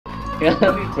Yeah,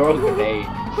 let me throw a grenade.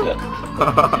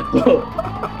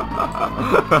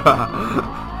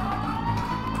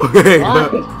 Okay. Yo,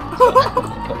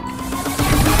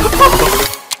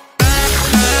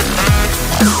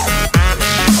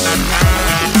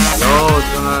 what's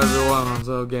going on everyone?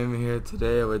 Hanssologaming here.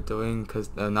 Today we're doing,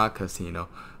 not casino.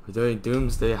 We're doing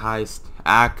Doomsday Heist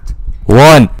Act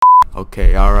 1.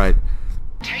 Okay, alright.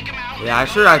 Yeah, I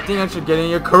think I should get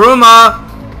in your Kuruma!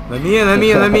 Let me in.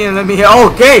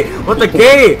 Okay! What the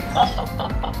gay?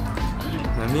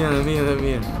 Let me in.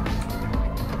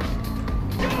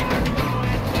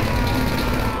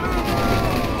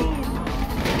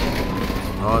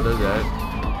 Oh, they're dead.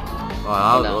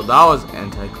 Wow, that was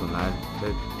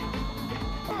anticlimactic.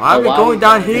 Why are we going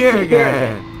down here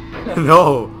again?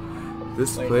 No.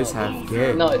 This place has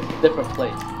gay. No, it's a different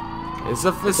place. It's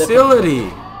a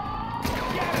facility.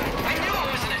 I knew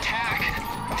it was an attack.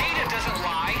 Data doesn't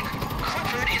lie.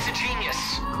 Clifford is a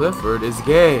genius. Clifford is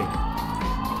gay.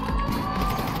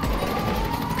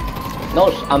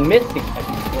 No, I'm missing.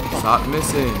 Stop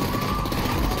missing.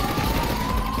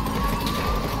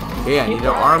 Okay, I need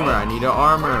an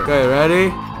armor. Okay,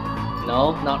 ready?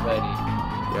 No, not ready.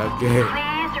 Yeah, okay.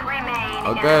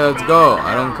 Okay, let's go.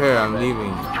 I don't care, I'm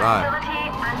leaving. Bye.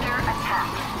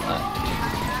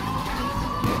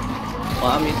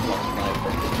 Well, I'm using my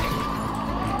sniper.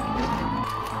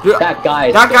 Dude,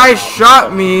 That guy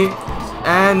shot me,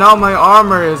 and now my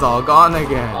armor is all gone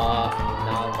again.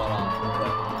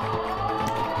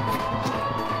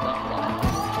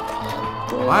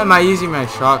 Why am I using my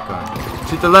shotgun?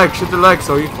 Shoot the leg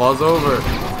so he falls over.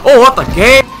 Oh, what the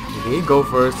gay? Okay, go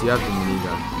first. You have the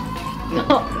minigun.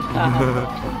 No.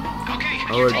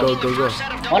 Alright, go.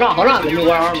 Hold on. Let me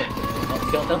wear armor. Don't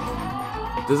kill them.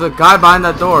 There's a guy behind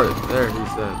that door. There,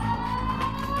 he's dead.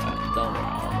 Don't wear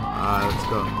armor. Alright, let's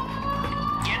go.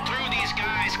 Get through these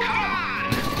guys. Come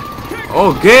on.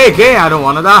 Oh, gay. I don't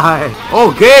want to die.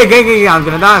 Oh, gay. I'm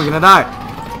gonna die.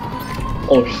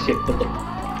 Oh shit.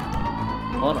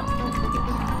 Hold on.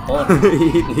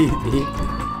 Eat.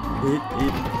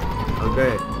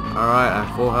 Okay. Alright, I'm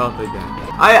full health again.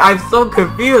 I'm so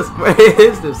confused. Where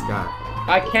is this guy?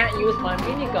 I can't use my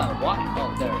minigun. What?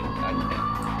 Oh, there it is. I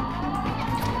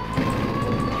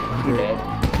can't. Dead.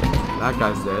 That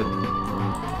guy's dead.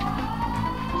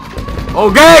 Oh,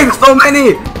 gang! So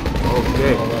many!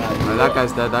 Okay. Alright, that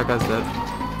guy's dead.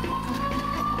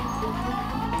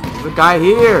 There's a guy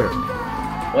here.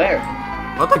 Where?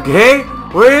 What the gay?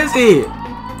 Where is he?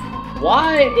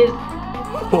 Why is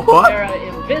What? there an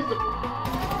invisible?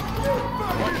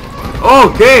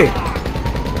 Okay.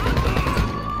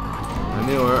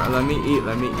 Let me eat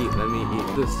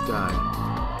this guy.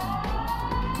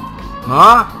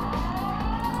 Huh?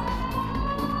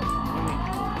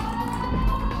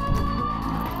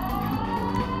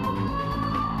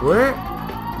 Where?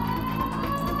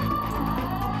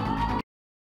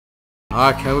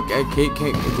 Can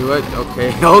do it?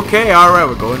 Okay, alright,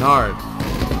 we're going hard.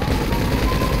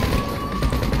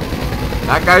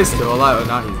 That guy's still alive, but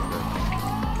now he's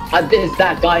dead. Is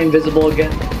that guy invisible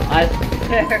again? I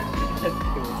swear.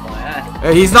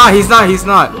 Hey, he's not.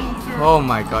 Oh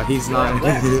my god, he's not.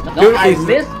 No, I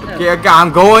missed him. Okay,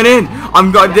 I'm going in.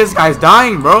 This guy's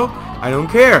dying, bro. I don't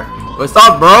care. What's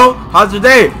up, bro? How's your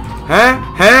day? Huh?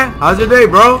 How's your day,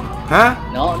 bro? Huh?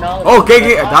 No.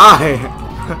 Okay, die.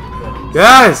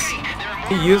 Yes.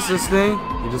 You use this thing.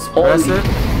 You just press it.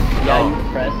 Yeah, you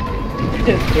press.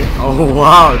 Oh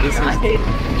wow, this is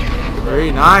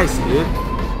very nice, dude.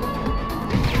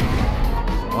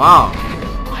 Wow.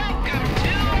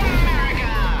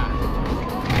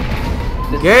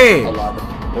 Okay.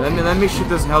 Let me shoot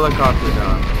this helicopter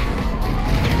down.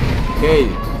 Okay,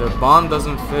 the bomb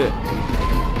doesn't fit.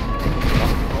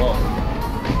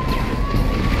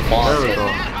 There we go.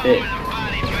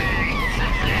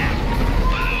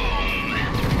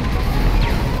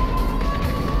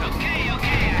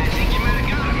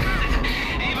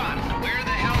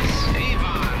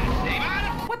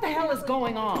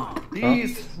 Going on?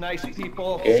 These nice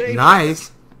people.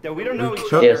 Nice. That we don't know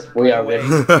each other. Yes, we are ready.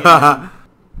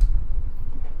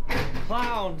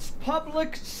 Clowns,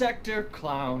 public sector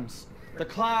clowns. The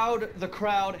crowd,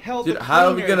 help. Dude, how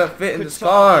are we gonna fit in this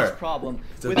car? Problem.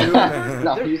 It's a With dude, man.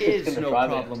 No, there he's just is gonna no drive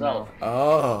it problem himself. now.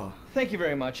 Oh. Thank you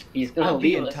very much. He's gonna I'll be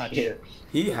leave in us touch. here.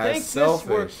 He has Think selfish.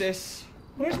 this, work this.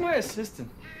 Where's my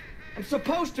assistant? I'm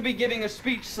supposed to be giving a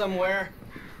speech somewhere.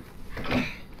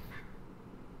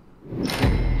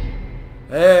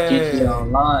 Hey. GTA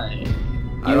Online.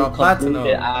 I got platinum.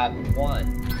 Act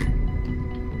 1.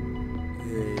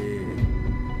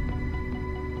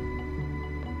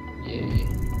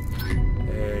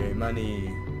 Hey,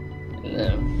 money.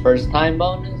 First time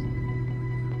bonus?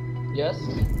 Yes?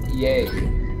 Yay.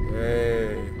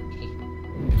 Yay.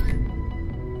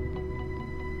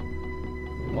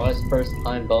 Why is first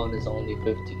time bonus only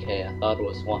 50k? I thought it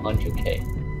was 100k.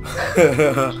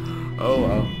 Oh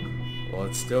well. Well,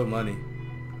 it's still money.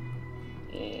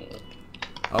 Mm.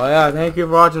 Oh yeah, thank you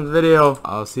for watching the video.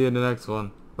 I'll see you in the next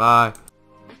one. Bye.